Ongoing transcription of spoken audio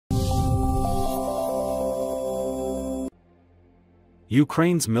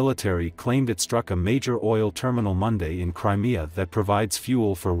Ukraine's military claimed it struck a major oil terminal Monday in Crimea that provides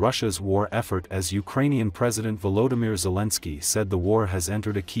fuel for Russia's war effort as Ukrainian President Volodymyr Zelensky said the war has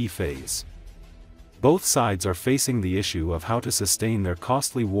entered a key phase. Both sides are facing the issue of how to sustain their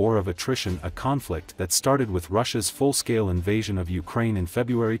costly war of attrition, a conflict that started with Russia's full-scale invasion of Ukraine in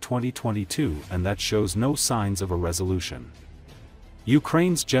February 2022 and that shows no signs of a resolution.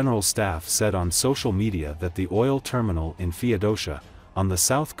 Ukraine's general staff said on social media that the oil terminal in Feodosia, on the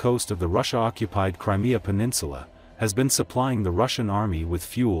south coast of the Russia-occupied Crimea Peninsula, has been supplying the Russian army with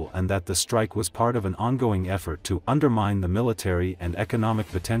fuel and that the strike was part of an ongoing effort to undermine the military and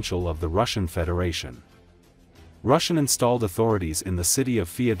economic potential of the Russian Federation. Russian-installed authorities in the city of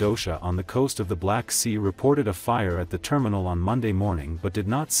Feodosia on the coast of the Black Sea reported a fire at the terminal on Monday morning but did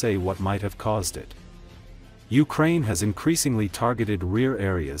not say what might have caused it. Ukraine has increasingly targeted rear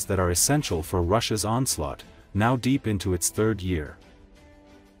areas that are essential for Russia's onslaught, now deep into its third year.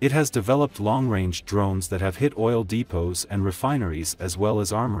 It has developed long-range drones that have hit oil depots and refineries as well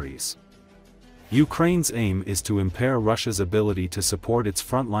as armories. Ukraine's aim is to impair Russia's ability to support its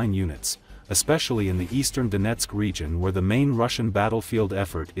frontline units, especially in the eastern Donetsk region where the main Russian battlefield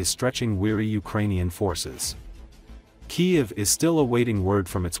effort is stretching weary Ukrainian forces. Kyiv is still awaiting word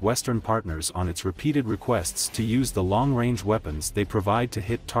from its Western partners on its repeated requests to use the long-range weapons they provide to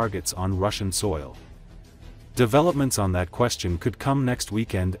hit targets on Russian soil. Developments on that question could come next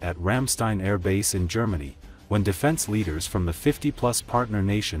weekend at Ramstein Air Base in Germany, when defense leaders from the 50-plus partner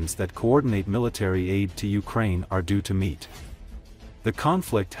nations that coordinate military aid to Ukraine are due to meet. The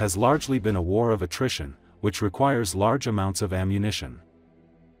conflict has largely been a war of attrition, which requires large amounts of ammunition.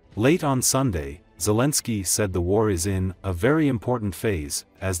 Late on Sunday, Zelensky said the war is in a very important phase,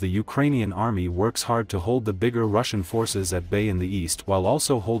 as the Ukrainian army works hard to hold the bigger Russian forces at bay in the east while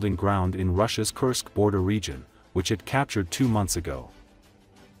also holding ground in Russia's Kursk border region, which it captured 2 months ago.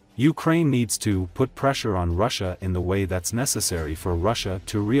 Ukraine needs to put pressure on Russia in the way that's necessary for Russia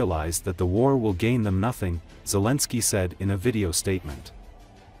to realize that the war will gain them nothing, Zelensky said in a video statement.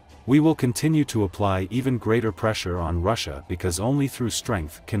 We will continue to apply even greater pressure on Russia because only through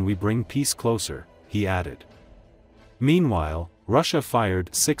strength can we bring peace closer, he added. Meanwhile, Russia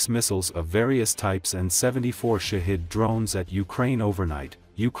fired 6 missiles of various types and 74 Shahid drones at Ukraine overnight,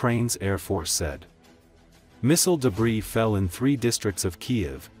 Ukraine's Air Force said. Missile debris fell in 3 districts of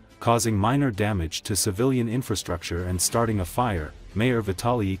Kiev, causing minor damage to civilian infrastructure and starting a fire, Mayor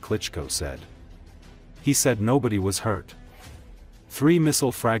Vitaly Klitschko said. He said nobody was hurt. 3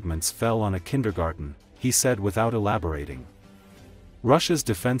 missile fragments fell on a kindergarten, he said without elaborating. Russia's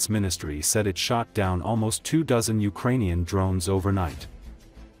defense ministry said it shot down almost 24 Ukrainian drones overnight.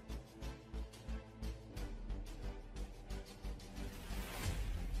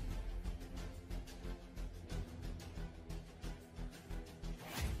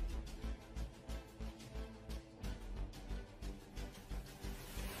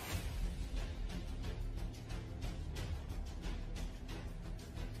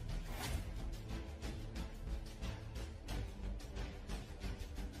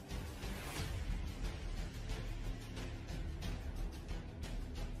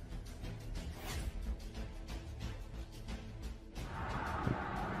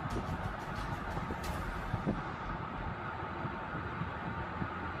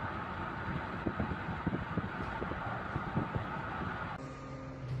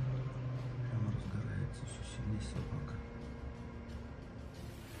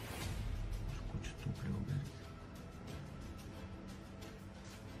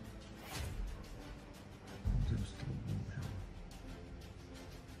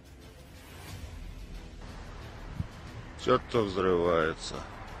 Что-то взрывается.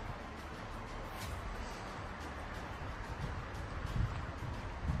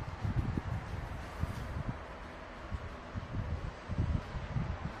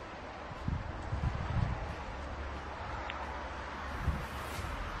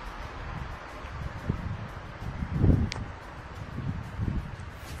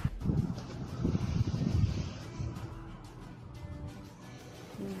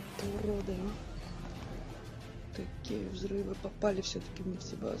 Уроды, а? Такие взрывы попали все-таки в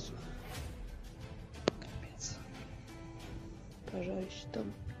нефтебазу. Капец. Пожарище там.